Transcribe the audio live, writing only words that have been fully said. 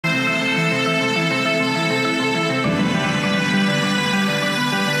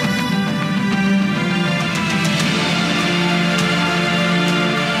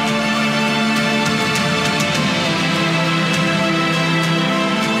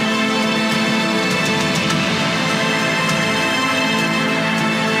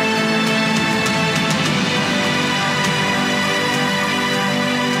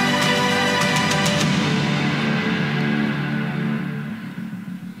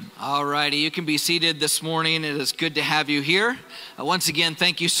All righty, you can be seated this morning. It is good to have you here. Once again,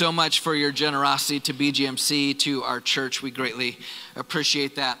 thank you so much for your generosity to BGMC, to our church. We greatly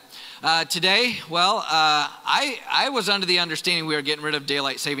appreciate that. Today, I was under the understanding we were getting rid of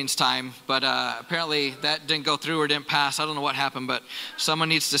daylight savings time, but apparently that didn't go through or didn't pass. I don't know what happened, but someone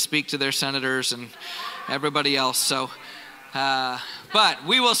needs to speak to their senators and everybody else. But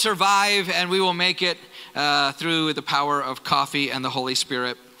we will survive and we will make it through the power of coffee and the Holy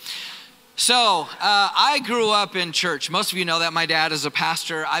Spirit. So I grew up in church. Most of you know that my dad is a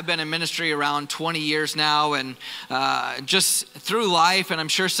pastor. I've been in ministry around 20 years now, and just through life, and I'm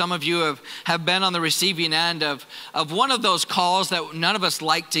sure some of you have been on the receiving end of one of those calls that none of us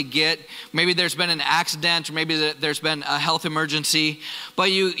like to get. Maybe there's been an accident, or maybe there's been a health emergency, but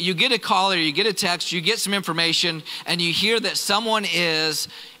you get a call or you get a text, you get some information, and you hear that someone is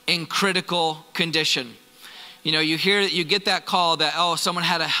in critical condition. You know, you get that call that, oh, someone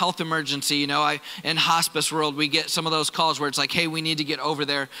had a health emergency. You know, in hospice world, we get some of those calls where it's like, hey, we need to get over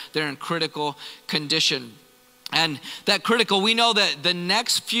there. They're in critical condition. And that critical, we know that the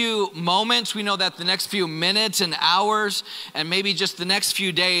next few moments, we know that the next few minutes and hours, and maybe just the next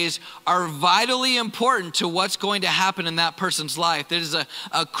few days are vitally important to what's going to happen in that person's life. It is a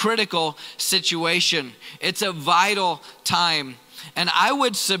critical situation. It's a vital time. And I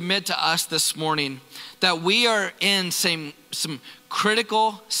would submit to us this morning that we are in some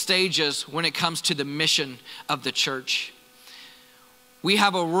critical stages when it comes to the mission of the church. We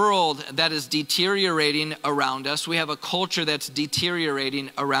have a world that is deteriorating around us. We have a culture that's deteriorating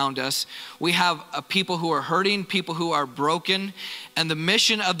around us. We have people who are hurting, people who are broken. And the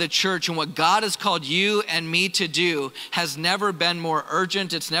mission of the church and what God has called you and me to do has never been more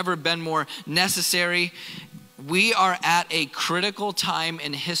urgent. It's never been more necessary. We are at a critical time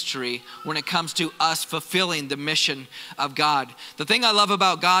in history when it comes to us fulfilling the mission of God. The thing I love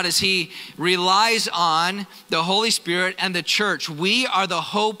about God is He relies on the Holy Spirit and the church. We are the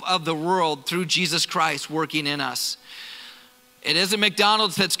hope of the world through Jesus Christ working in us. It isn't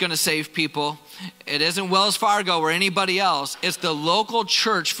McDonald's that's going to save people. It isn't Wells Fargo or anybody else. It's the local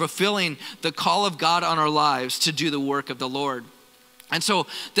church fulfilling the call of God on our lives to do the work of the Lord. And so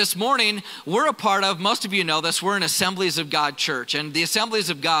this morning, we're a part of, most of you know this, we're an Assemblies of God church. And the Assemblies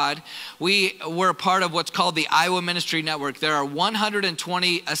of God, we're a part of what's called the Iowa Ministry Network. There are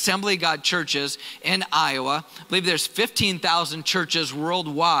 120 Assembly of God churches in Iowa. I believe there's 15,000 churches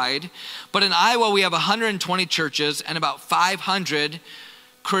worldwide. But in Iowa, we have 120 churches and about 500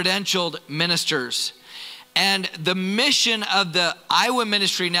 credentialed ministers. And the mission of the Iowa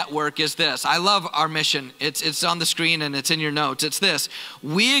Ministry Network is this. I love our mission. It's on the screen and it's in your notes. It's this.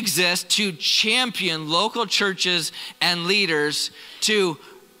 We exist to champion local churches and leaders to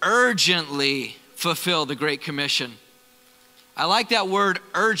urgently fulfill the Great Commission. I like that word,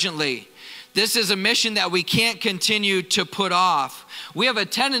 urgently. This is a mission that we can't continue to put off. We have a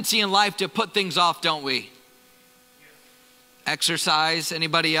tendency in life to put things off, don't we? Exercise,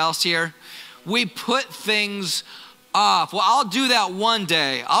 anybody else here? We put things off. Well, I'll do that one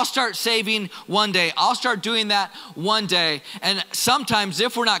day. I'll start saving one day. I'll start doing that one day. And sometimes,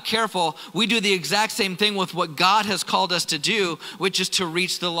 if we're not careful, we do the exact same thing with what God has called us to do, which is to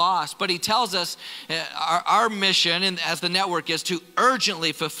reach the lost. But He tells us our mission and as the network is to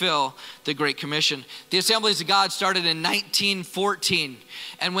urgently fulfill the Great Commission. The Assemblies of God started in 1914.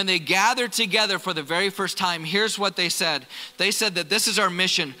 And when they gathered together for the very first time, here's what they said. They said that this is our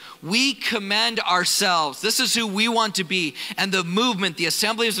mission. We commend ourselves. This is who we want to be. And the movement, the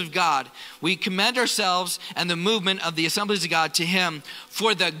Assemblies of God, we commend ourselves and the movement of the Assemblies of God to Him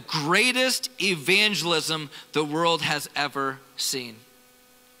for the greatest evangelism the world has ever seen.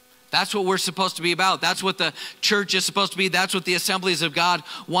 That's what we're supposed to be about. That's what the church is supposed to be. That's what the Assemblies of God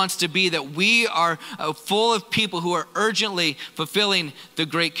wants to be, that we are full of people who are urgently fulfilling the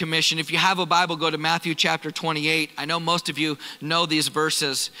Great Commission. If you have a Bible, go to Matthew chapter 28. I know most of you know these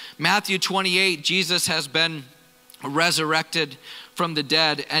verses. Matthew 28, Jesus has been resurrected from the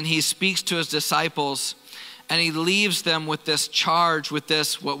dead, and He speaks to His disciples, and He leaves them with this charge, with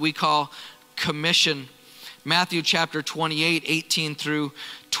this, what we call commission. Matthew chapter 28, 18 through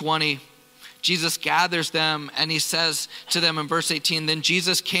 20. Jesus gathers them and He says to them in verse 18, then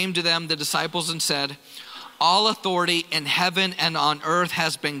Jesus came to them, the disciples, and said, all authority in heaven and on earth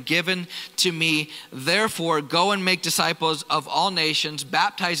has been given to me. Therefore, go and make disciples of all nations,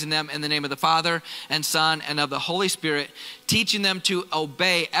 baptizing them in the name of the Father and Son and of the Holy Spirit, teaching them to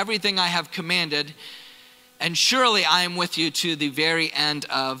obey everything I have commanded. And surely I am with you to the very end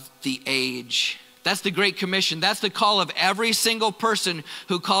of the age. That's the Great Commission. That's the call of every single person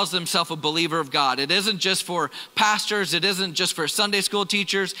who calls themselves a believer of God. It isn't just for pastors. It isn't just for Sunday school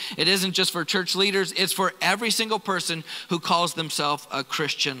teachers. It isn't just for church leaders. It's for every single person who calls themselves a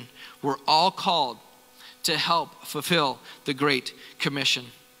Christian. We're all called to help fulfill the Great Commission.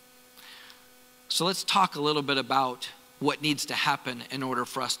 So let's talk a little bit about what needs to happen in order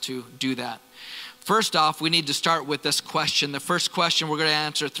for us to do that. First off, we need to start with this question. The first question, we're going to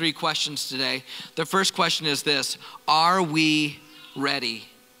answer 3 questions today. The first question is this: are we ready?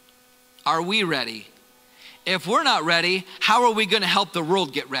 Are we ready? If we're not ready, how are we going to help the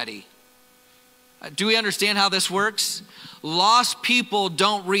world get ready? Do we understand how this works? Lost people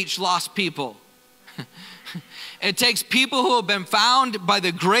don't reach lost people. It takes people who have been found by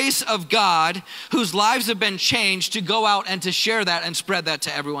the grace of God, whose lives have been changed, to go out and to share that and spread that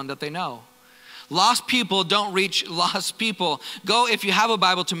to everyone that they know. Lost people don't reach lost people. Go, if you have a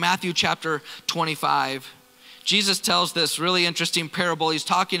Bible, to Matthew chapter 25. Jesus tells this really interesting parable. He's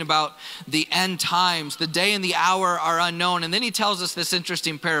talking about the end times. The day and the hour are unknown. And then he tells us this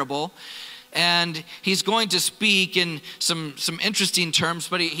interesting parable. And he's going to speak in some interesting terms,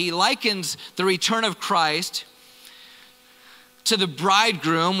 but he likens the return of Christ to the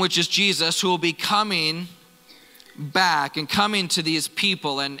bridegroom, which is Jesus, who will be coming back and coming to these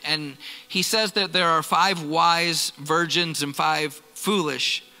people. And he says that there are 5 wise virgins and 5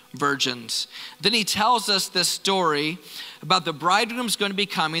 foolish virgins. Then he tells us this story about the bridegroom's going to be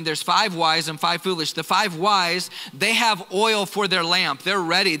coming. There's 5 wise and 5 foolish. The 5 wise, they have oil for their lamp. They're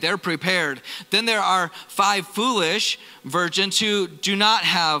ready. They're prepared. Then there are 5 foolish virgins who do not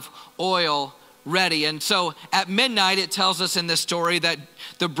have oil ready. And so at midnight, it tells us in this story that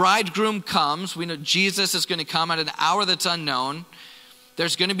the bridegroom comes. We know Jesus is going to come at an hour that's unknown.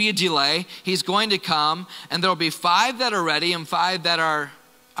 There's going to be a delay. He's going to come, and there'll be 5 that are ready and 5 that are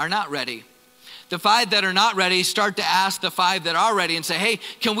not ready. The 5 that are not ready start to ask the 5 that are ready and say, hey,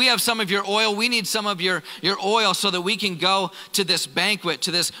 can we have some of your oil? We need some of your oil so that we can go to this banquet,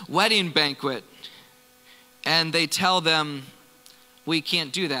 to this wedding banquet. And they tell them, we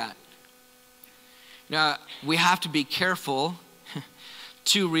can't do that. Now, we have to be careful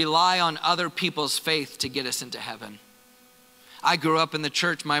to rely on other people's faith to get us into heaven. I grew up in the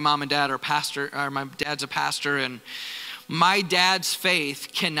church. My mom and dad are pastor, or my dad's a pastor, and my dad's faith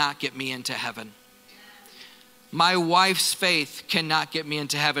cannot get me into heaven. My wife's faith cannot get me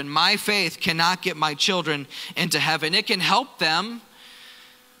into heaven. My faith cannot get my children into heaven. It can help them,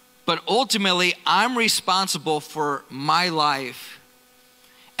 but ultimately I'm responsible for my life.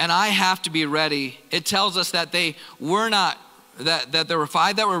 And I have to be ready. It tells us that they were not, that there were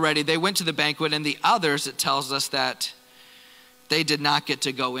 5 that were ready. They went to the banquet, and the others, it tells us that they did not get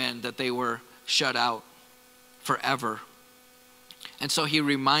to go in, that they were shut out forever. And so he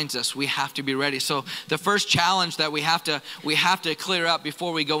reminds us we have to be ready. So the first challenge that we have to clear up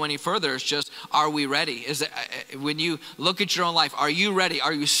before we go any further is just, are we ready? Is it, when you look at your own life, are you ready?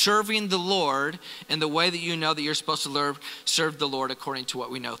 Are you serving the Lord in the way that you know that you're supposed to serve the Lord according to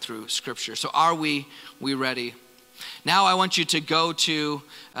what we know through Scripture? So are we ready? Now I want you to go to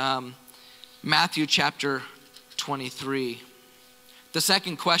Matthew chapter 23. The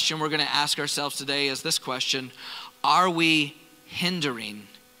second question we're going to ask ourselves today is this question: are we hindering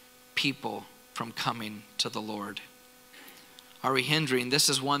people from coming to the Lord? Are we hindering? This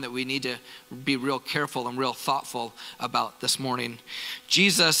is one that we need to be real careful and real thoughtful about this morning.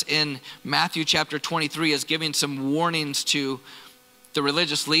 Jesus in Matthew chapter 23 is giving some warnings to the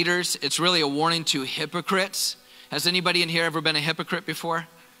religious leaders. It's really a warning to hypocrites. Has anybody in here ever been a hypocrite before?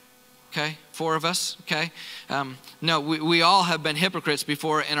 Okay, 4 of us, okay? No, we all have been hypocrites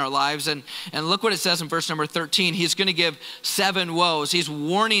before in our lives. And look what it says in verse number 13. He's going to give 7 woes. He's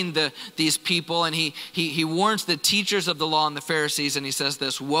warning these people, and he warns the teachers of the law and the Pharisees, and he says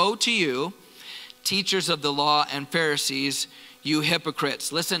this: woe to you, teachers of the law and Pharisees, you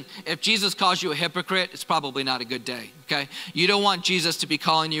hypocrites. Listen, if Jesus calls you a hypocrite, it's probably not a good day, okay? You don't want Jesus to be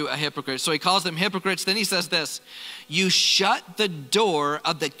calling you a hypocrite. So he calls them hypocrites. Then he says this: you shut the door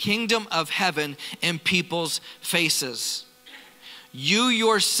of the kingdom of heaven in people's faces. You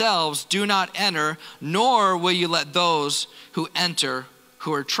yourselves do not enter, nor will you let those who enter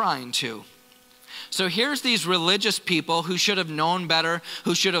who are trying to. So here's these religious people who should have known better,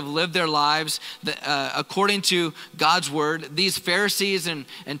 who should have lived their lives according to God's word. These Pharisees and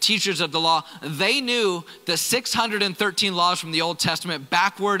teachers of the law, they knew the 613 laws from the Old Testament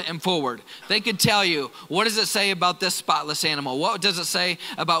backward and forward. They could tell you, what does it say about this spotless animal? What does it say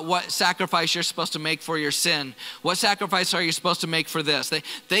about what sacrifice you're supposed to make for your sin? What sacrifice are you supposed to make for this?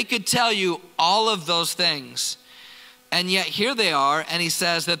 They could tell you all of those things. And yet here they are, and he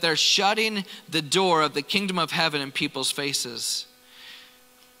says that they're shutting the door of the kingdom of heaven in people's faces.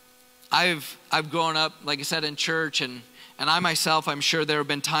 I've grown up, like I said, in church, and I myself, I'm sure there have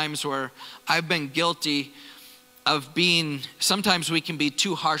been times where I've been guilty of being, sometimes we can be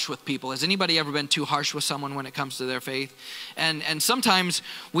too harsh with people. Has anybody ever been too harsh with someone when it comes to their faith? And sometimes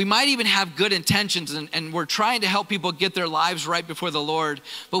we might even have good intentions, and we're trying to help people get their lives right before the Lord,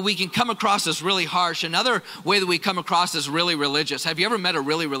 but we can come across as really harsh. Another way that we come across is really religious. Have you ever met a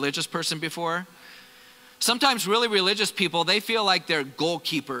really religious person before? Sometimes really religious people, they feel like they're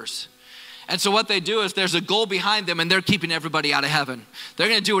goalkeepers. And so what they do is there's a goal behind them, and they're keeping everybody out of heaven. They're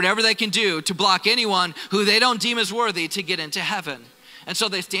going to do whatever they can do to block anyone who they don't deem as worthy to get into heaven. And so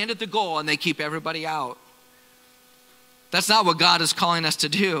they stand at the goal and they keep everybody out. That's not what God is calling us to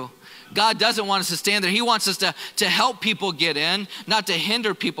do. God doesn't want us to stand there. He wants us to help people get in, not to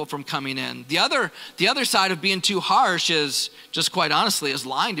hinder people from coming in. The other side of being too harsh is, just quite honestly, is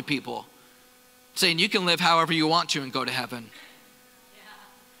lying to people. Saying you can live however you want to and go to heaven.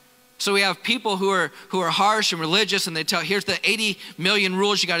 So we have people who are harsh and religious, and they tell, here's the 80 million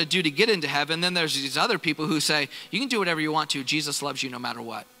rules you got to do to get into heaven. Then there's these other people who say, you can do whatever you want to. Jesus loves you no matter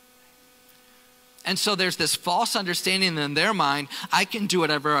what. And so there's this false understanding in their mind, I can do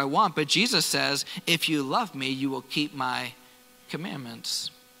whatever I want. But Jesus says, if you love me, you will keep my commandments.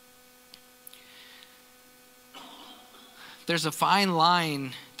 There's a fine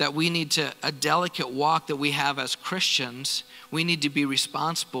line that we need to, a delicate walk that we have as Christians. We need to be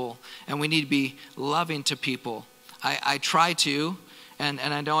responsible, and we need to be loving to people. I try to, and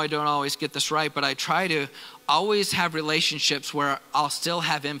I know I don't always get this right, but I try to always have relationships where I'll still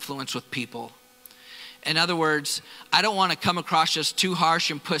have influence with people. In other words, I don't want to come across just too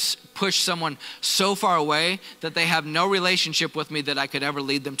harsh and push someone so far away that they have no relationship with me that I could ever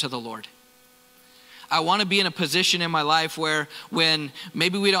lead them to the Lord. I want to be in a position in my life where when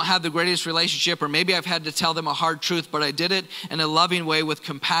maybe we don't have the greatest relationship, or maybe I've had to tell them a hard truth, but I did it in a loving way with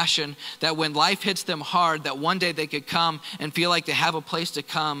compassion, that when life hits them hard, that one day they could come and feel like they have a place to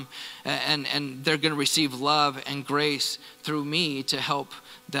come, and they're going to receive love and grace through me to help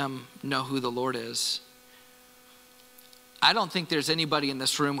them know who the Lord is. I don't think there's anybody in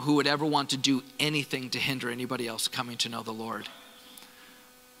this room who would ever want to do anything to hinder anybody else coming to know the Lord.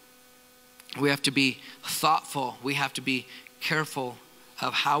 We have to be thoughtful. We have to be careful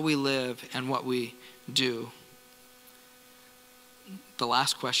of how we live and what we do. The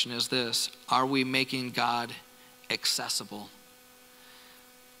last question is this: are we making God accessible?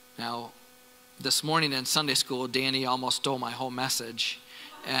 Now, this morning in Sunday school, Danny almost stole my whole message.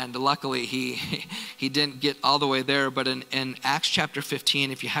 And luckily, he didn't get all the way there. But in Acts chapter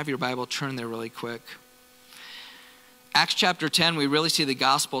 15, if you have your Bible, turn there really quick. Acts chapter 10, we really see the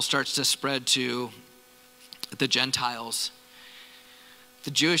gospel starts to spread to the Gentiles.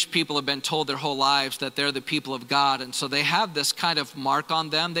 The Jewish people have been told their whole lives that they're the people of God. And so they have this kind of mark on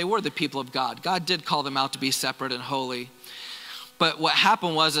them. They were the people of God. God did call them out to be separate and holy. But what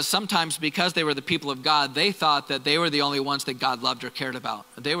happened was is sometimes because they were the people of God, they thought that they were the only ones that God loved or cared about.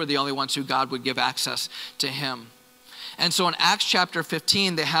 They were the only ones who God would give access to him. And so in Acts chapter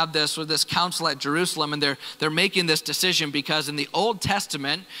 15, they have this council at Jerusalem, and they're making this decision because in the Old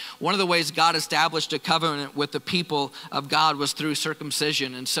Testament, one of the ways God established a covenant with the people of God was through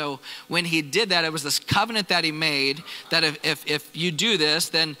circumcision. And so when he did that, it was this covenant that he made that if you do this,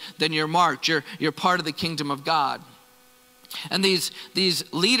 then you're marked. You're part of the kingdom of God. And these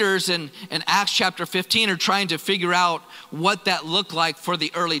leaders in Acts chapter 15 are trying to figure out what that looked like for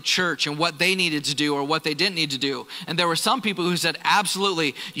the early church and what they needed to do or what they didn't need to do. And there were some people who said,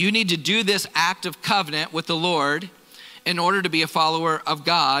 absolutely, you need to do this act of covenant with the Lord in order to be a follower of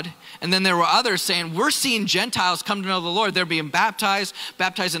God. And then there were others saying, we're seeing Gentiles come to know the Lord. They're being baptized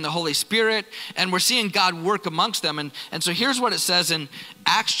in the Holy Spirit, and we're seeing God work amongst them. And so here's what it says in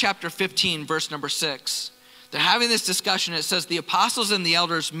Acts chapter 15, verse number 6. They're having this discussion. It says, the apostles and the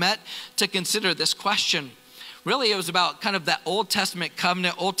elders met to consider this question. Really, it was about kind of that Old Testament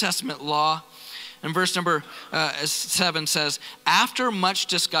covenant, Old Testament law. And verse number 7 says, after much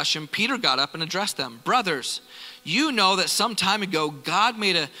discussion, Peter got up and addressed them. Brothers, you know that some time ago, God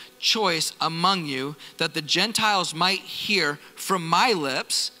made a choice among you that the Gentiles might hear from my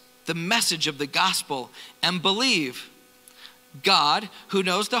lips the message of the gospel and believe. God, who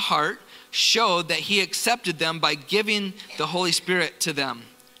knows the heart, showed that he accepted them by giving the Holy Spirit to them,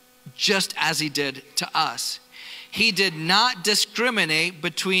 just as he did to us. He did not discriminate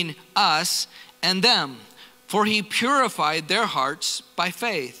between us and them, for he purified their hearts by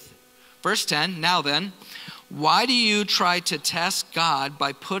faith. Verse 10, now then, why do you try to test God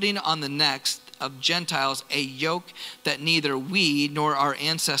by putting on the necks of Gentiles a yoke that neither we nor our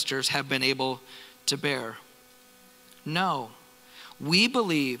ancestors have been able to bear. No, we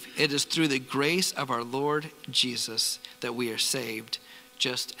believe it is through the grace of our Lord Jesus that we are saved,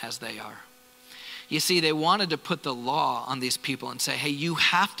 just as they are. You see, they wanted to put the law on these people and say, hey, you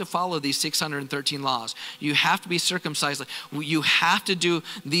have to follow these 613 laws. You have to be circumcised. You have to do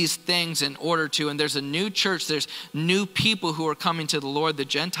these things in order to. And there's a new church. There's new people who are coming to the Lord, the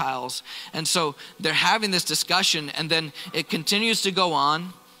Gentiles. And so they're having this discussion, and then it continues to go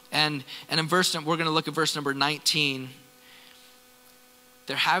on. And in we're going to look at verse number 19.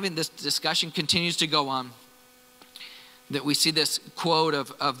 They're having this discussion, continues to go on. That we see this quote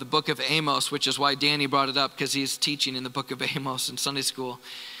of the book of Amos, which is why Danny brought it up, because he's teaching in the book of Amos in Sunday school.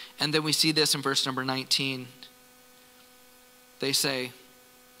 And then we see this in verse number 19. They say,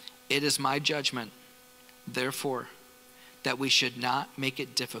 "It is my judgment, therefore, that we should not make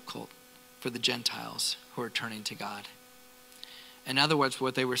it difficult for the Gentiles who are turning to God." In other words,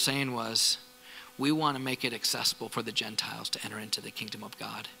 what they were saying was, we want to make it accessible for the Gentiles to enter into the kingdom of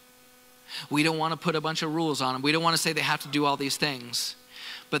God. We don't want to put a bunch of rules on them. We don't want to say they have to do all these things.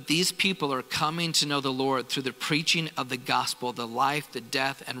 But these people are coming to know the Lord through the preaching of the gospel, the life, the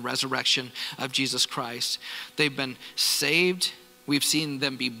death, and resurrection of Jesus Christ. They've been saved. We've seen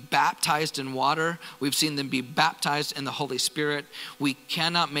them be baptized in water. We've seen them be baptized in the Holy Spirit. We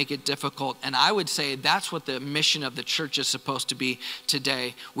cannot make it difficult. And I would say that's what the mission of the church is supposed to be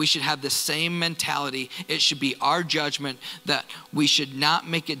today. We should have the same mentality. It should be our judgment that we should not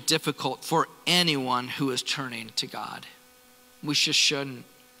make it difficult for anyone who is turning to God. We just shouldn't.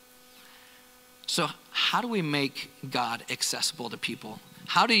 So how do we make God accessible to people?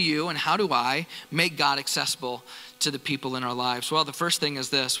 How do you and how do I make God accessible to the people in our lives? Well, the first thing is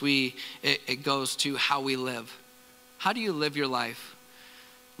this. It goes to how we live. How do you live your life?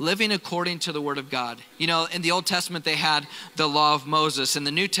 Living according to the word of God. You know, in the Old Testament, they had the law of Moses. In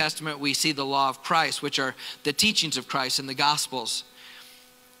the New Testament, we see the law of Christ, which are the teachings of Christ in the Gospels.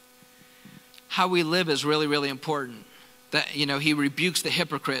 How we live is really, really important. That, you know, he rebukes the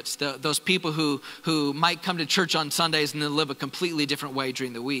hypocrites, those people who might come to church on Sundays and then live a completely different way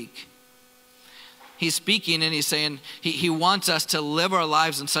during the week. He's speaking and he's saying he wants us to live our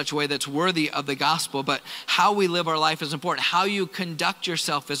lives in such a way that's worthy of the gospel, but how we live our life is important. How you conduct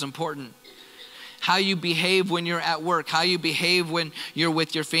yourself is important. How you behave when you're at work, how you behave when you're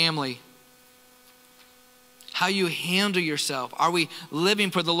with your family. How you handle yourself. Are we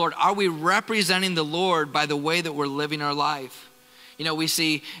living for the Lord? Are we representing the Lord by the way that we're living our life? You know, we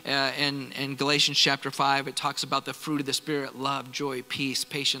see in Galatians chapter 5, it talks about the fruit of the Spirit: love, joy, peace,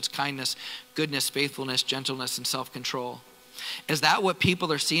 patience, kindness, goodness, faithfulness, gentleness, and self-control. Is that what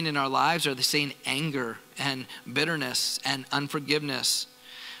people are seeing in our lives? Are they seeing anger and bitterness and unforgiveness?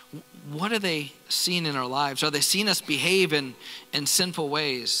 What are they seeing in our lives? Are they seeing us behave in sinful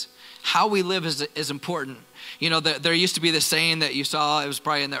ways? How we live is important. You know, there used to be this saying that you saw, it was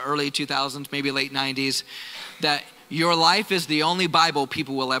probably in the early 2000s, maybe late 90s, that your life is the only Bible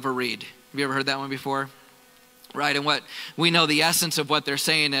people will ever read. Have you ever heard that one before? Right, and what we know, the essence of what they're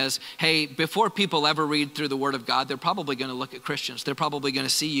saying is, hey, before people ever read through the Word of God, they're probably going to look at Christians. They're probably going to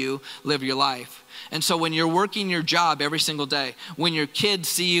see you live your life. And so when you're working your job every single day, when your kids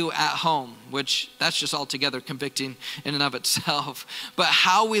see you at home, which that's just altogether convicting in and of itself, but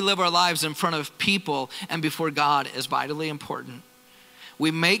how we live our lives in front of people and before God is vitally important.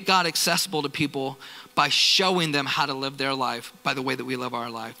 We make God accessible to people by showing them how to live their life by the way that we live our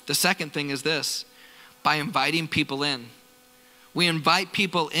life. The second thing is this: by inviting people in. We invite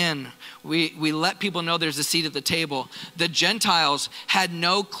people in. We let people know there's a seat at the table. The Gentiles had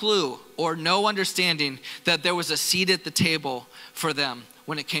no clue or no understanding that there was a seat at the table for them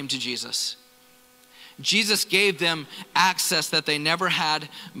when it came to Jesus. Jesus gave them access that they never had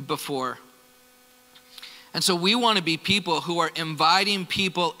before. And so we want to be people who are inviting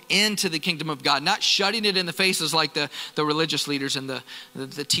people into the kingdom of God, not shutting it in the faces like the religious leaders and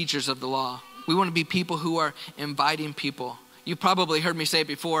the teachers of the law. We want to be people who are inviting people. You probably heard me say it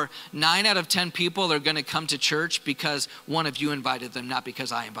before. 9 out of 10 people are going to come to church because one of you invited them, not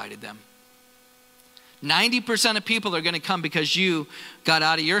because I invited them. 90% of people are going to come because you got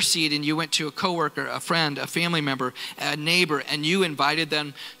out of your seat and you went to a coworker, a friend, a family member, a neighbor, and you invited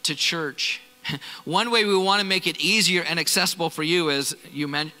them to church. One way we want to make it easier and accessible for you is,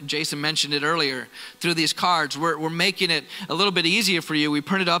 Jason mentioned it earlier, through these cards. We're making it a little bit easier for you. We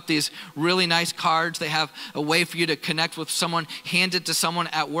printed up these really nice cards. They have a way for you to connect with someone, hand it to someone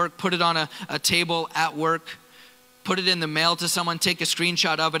at work, put it on a table at work, put it in the mail to someone, take a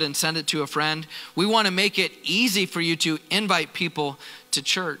screenshot of it and send it to a friend. We want to make it easy for you to invite people to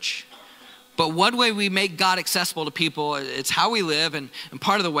church. But one way we make God accessible to people, it's how we live, and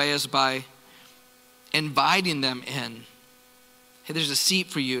part of the way is by inviting them in. Hey, there's a seat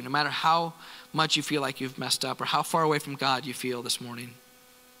for you, no matter how much you feel like you've messed up or how far away from God you feel this morning.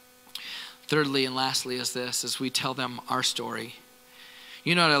 Thirdly and lastly is this, as we tell them our story.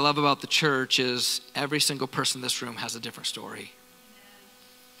 You know what I love about the church is every single person in this room has a different story.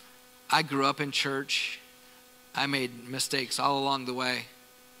 I grew up in church. I made mistakes all along the way.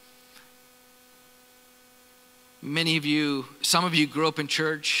 Some of you grew up in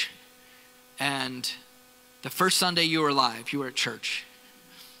church, and the first Sunday you were alive, you were at church.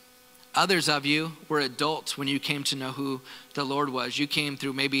 Others of you were adults when you came to know who the Lord was. You came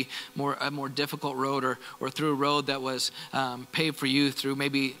through maybe a more difficult road or through a road that was paved for you through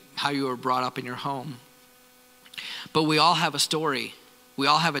maybe how you were brought up in your home. But we all have a story. We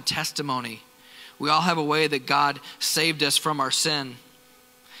all have a testimony. We all have a way that God saved us from our sin.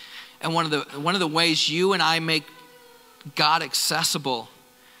 And one of the ways you and I make God accessible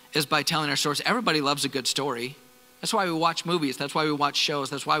is by telling our stories. Everybody loves a good story. That's why we watch movies. That's why we watch shows.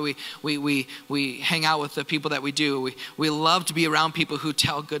 That's why we hang out with the people that we do. We love to be around people who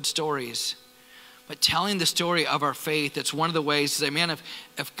tell good stories. But telling the story of our faith, it's one of the ways to say, man,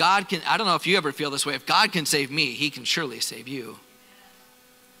 if God can, I don't know if you ever feel this way, if God can save me, he can surely save you.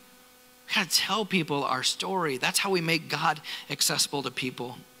 We gotta tell people our story. That's how we make God accessible to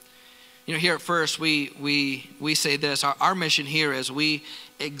people. You know, here at First, we say this, our mission here is we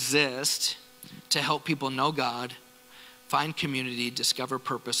exist to help people know God, find community, discover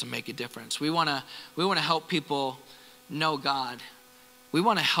purpose, and make a difference. We wanna help people know God. We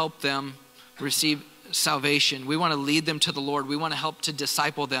wanna help them receive salvation. We want to lead them to the Lord. We want to help to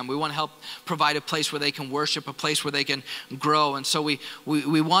disciple them. We want to help provide a place where they can worship, a place where they can grow. And so we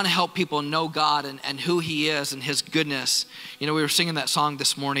want to help people know God and who he is and his goodness. You know, we were singing that song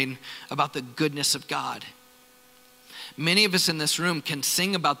this morning about the goodness of God. Many of us in this room can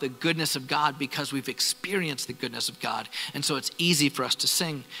sing about the goodness of God because we've experienced the goodness of God. And so it's easy for us to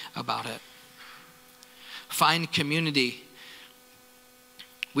sing about it. Find community.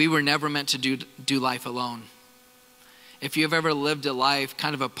 We were never meant to do life alone. If you've ever lived a life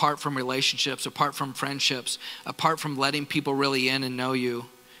kind of apart from relationships, apart from friendships, apart from letting people really in and know you,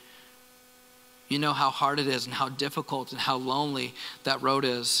 you know how hard it is and how difficult and how lonely that road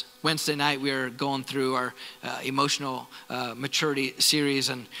is. Wednesday night we were going through our emotional maturity series,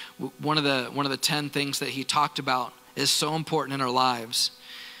 and one of the 10 things that he talked about is so important in our lives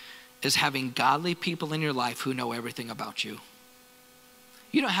is having godly people in your life who know everything about you.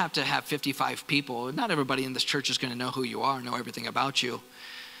 You don't have to have 55 people. Not everybody in this church is going to know who you are, know everything about you.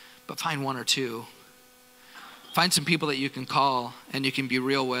 But find one or two. Find some people that you can call and you can be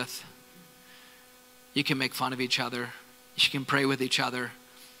real with. You can make fun of each other. You can pray with each other.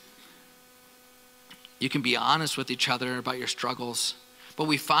 You can be honest with each other about your struggles. But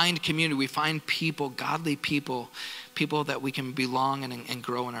we find community. We find people, godly people, people that we can belong and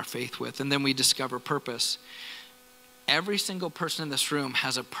grow in our faith with. And then we discover purpose. Every single person in this room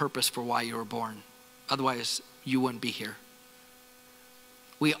has a purpose for why you were born. Otherwise, you wouldn't be here.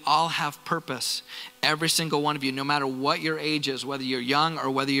 We all have purpose. Every single one of you, no matter what your age is, whether you're young or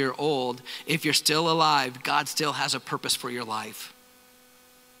whether you're old, if you're still alive, God still has a purpose for your life.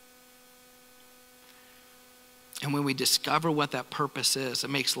 And when we discover what that purpose is, it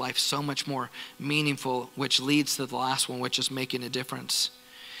makes life so much more meaningful, which leads to the last one, which is making a difference.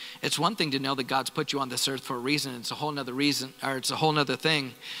 It's one thing to know that God's put you on this earth for a reason. It's a whole nother reason, or it's a whole nother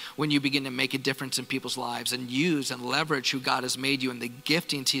thing when you begin to make a difference in people's lives and use and leverage who God has made you and the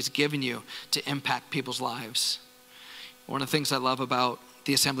giftings he's given you to impact people's lives. One of the things I love about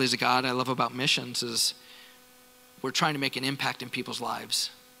the Assemblies of God, I love about missions, is we're trying to make an impact in people's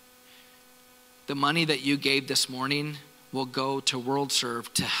lives. The money that you gave this morning will go to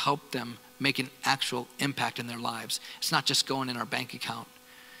WorldServe to help them make an actual impact in their lives. It's not just going in our bank account.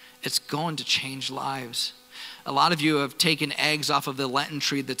 It's going to change lives. A lot of you have taken eggs off of the Lenten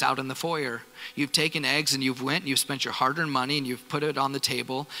tree that's out in the foyer. You've taken eggs and you've went and you've spent your hard-earned money and you've put it on the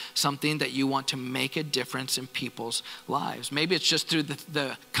table, something that you want to make a difference in people's lives. Maybe it's just through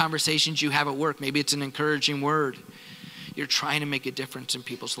the conversations you have at work. Maybe it's an encouraging word. You're trying to make a difference in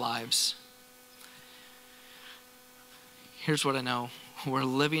people's lives. Here's what I know. We're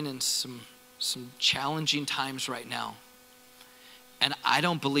living in some challenging times right now. And I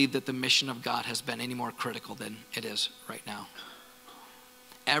don't believe that the mission of God has been any more critical than it is right now.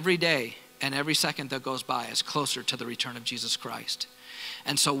 Every day and every second that goes by is closer to the return of Jesus Christ.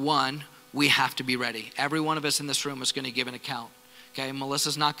 And so one, we have to be ready. Every one of us in this room is going to give an account. Okay,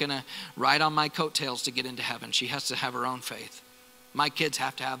 Melissa's not going to ride on my coattails to get into heaven. She has to have her own faith. My kids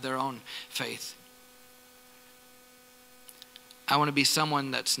have to have their own faith. I want to be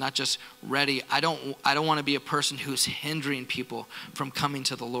someone that's not just ready. I don't want to be a person who's hindering people from coming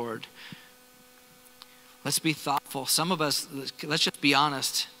to the Lord. Let's be thoughtful. Some of us, let's just be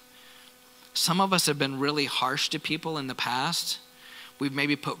honest. Some of us have been really harsh to people in the past. We've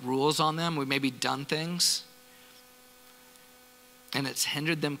maybe put rules on them. We've maybe done things. And it's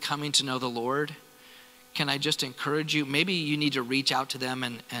hindered them coming to know the Lord. Can I just encourage you? Maybe you need to reach out to them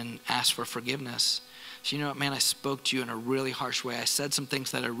and ask for forgiveness. So, you know what, man, I spoke to you in a really harsh way. I said some things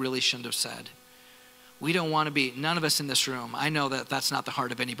that I really shouldn't have said. We don't want to be, none of us in this room, I know that that's not the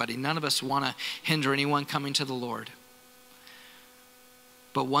heart of anybody. None of us want to hinder anyone coming to the Lord.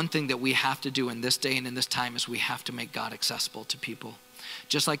 But one thing that we have to do in this day and in this time is we have to make God accessible to people.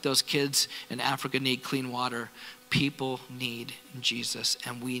 Just like those kids in Africa need clean water, people need Jesus,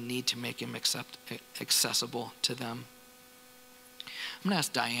 and we need to make him accessible to them. I'm going to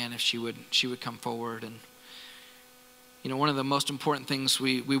ask Diane if she would come forward. And you know, one of the most important things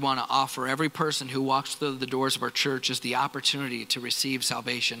we want to offer every person who walks through the doors of our church is the opportunity to receive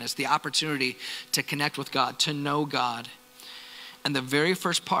salvation. It's the opportunity to connect with God, to know God. And the very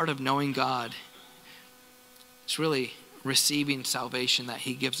first part of knowing God is really receiving salvation that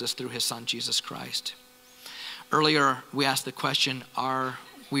he gives us through his son, Jesus Christ. Earlier, we asked the question, are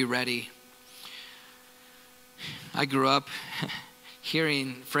we ready? I grew up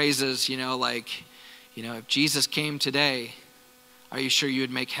hearing phrases, like, if Jesus came today, are you sure you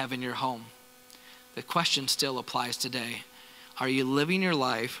would make heaven your home? The question still applies today. Are you living your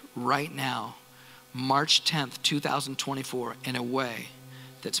life right now, March 10th, 2024, in a way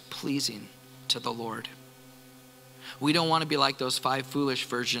that's pleasing to the Lord? We don't want to be like those 5 foolish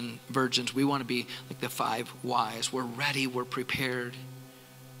virgins. We want to be like the 5 wise. We're ready. We're prepared.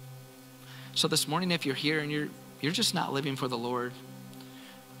 So this morning, if you're here and you're just not living for the Lord,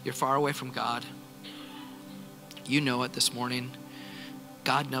 you're far away from God, you know it this morning.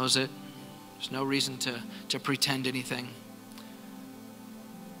 God knows it. There's no reason to pretend anything.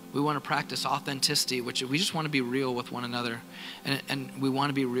 We want to practice authenticity, which we just want to be real with one another, and we want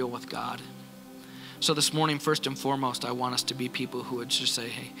to be real with God. So this morning, first and foremost, I want us to be people who would just say,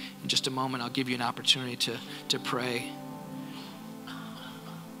 hey, in just a moment, I'll give you an opportunity to pray.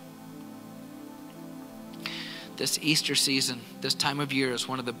 This Easter season, this time of year is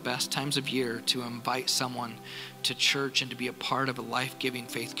one of the best times of year to invite someone to church and to be a part of a life-giving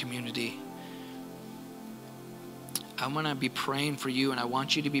faith community. I'm going to be praying for you, and I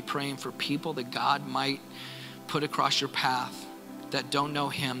want you to be praying for people that God might put across your path that don't know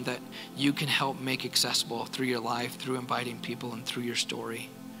him, that you can help make accessible through your life, through inviting people, and through your story.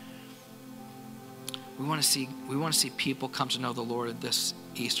 We want to see people come to know the Lord this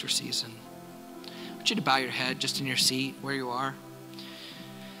Easter season. I want you to bow your head just in your seat where you are.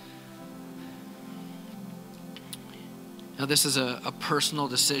 Now, this is a personal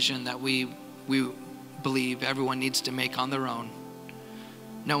decision that we believe everyone needs to make on their own.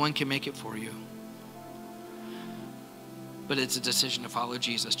 No one can make it for you. But it's a decision to follow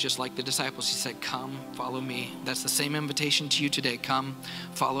Jesus. Just like the disciples, he said, come, follow me. That's the same invitation to you today. Come,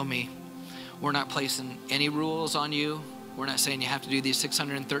 follow me. We're not placing any rules on you. We're not saying you have to do these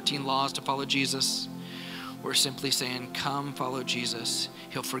 613 laws to follow Jesus. We're simply saying, come, follow Jesus.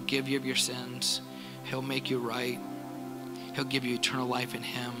 He'll forgive you of your sins. He'll make you right. He'll give you eternal life in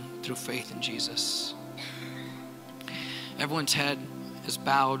him through faith in Jesus. Everyone's head is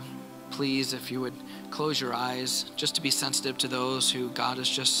bowed. Please, if you would close your eyes, just to be sensitive to those who God is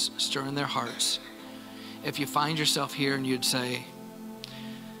just stirring their hearts. If you find yourself here and you'd say,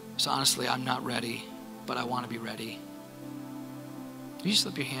 so honestly, I'm not ready, but I want to be ready. Will you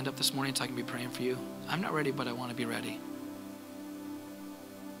slip your hand up this morning so I can be praying for you? I'm not ready, but I want to be ready.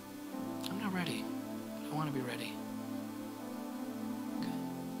 I'm not ready, but I want to be ready.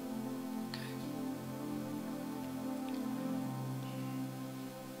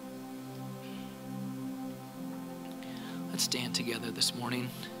 Let's stand together this morning.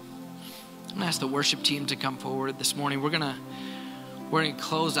 I'm going to ask the worship team to come forward this morning. We're going to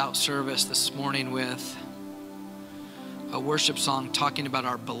close out service this morning with a worship song talking about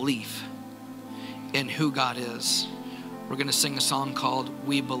our belief in who God is. We're going to sing a song called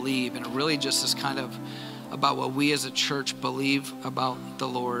We Believe, and it really just is kind of about what we as a church believe about the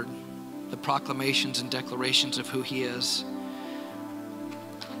Lord, the proclamations and declarations of who he is.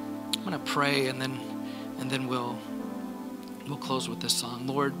 I'm going to pray, and then we'll close with this song.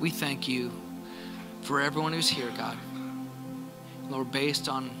 Lord, we thank you for everyone who's here, God. Lord, based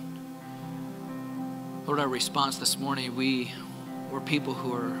on, Lord, our response this morning, we're people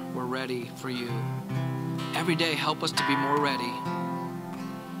who we're ready for you. Every day, help us to be more ready.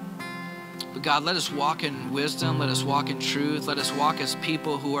 But God, let us walk in wisdom. Let us walk in truth. Let us walk as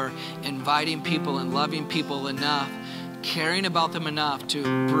people who are inviting people and loving people enough, caring about them enough to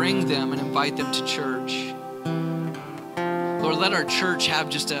bring them and invite them to church. Lord, let our church have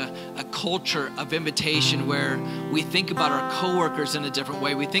just a culture of invitation where we think about our coworkers in a different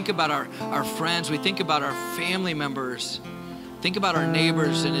way. We think about our friends. We think about our family members. Think about our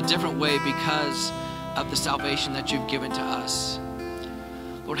neighbors in a different way because of the salvation that you've given to us.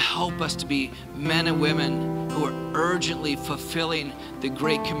 Lord, help us to be men and women who are urgently fulfilling the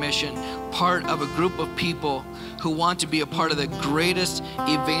Great Commission, part of a group of people who want to be a part of the greatest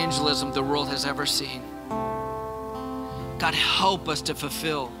evangelism the world has ever seen. God, help us to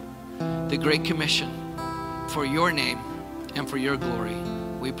fulfill the Great Commission for your name and for your glory,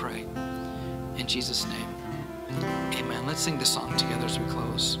 we pray. In Jesus' name, amen. Let's sing this song together as we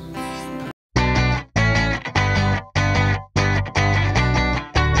close.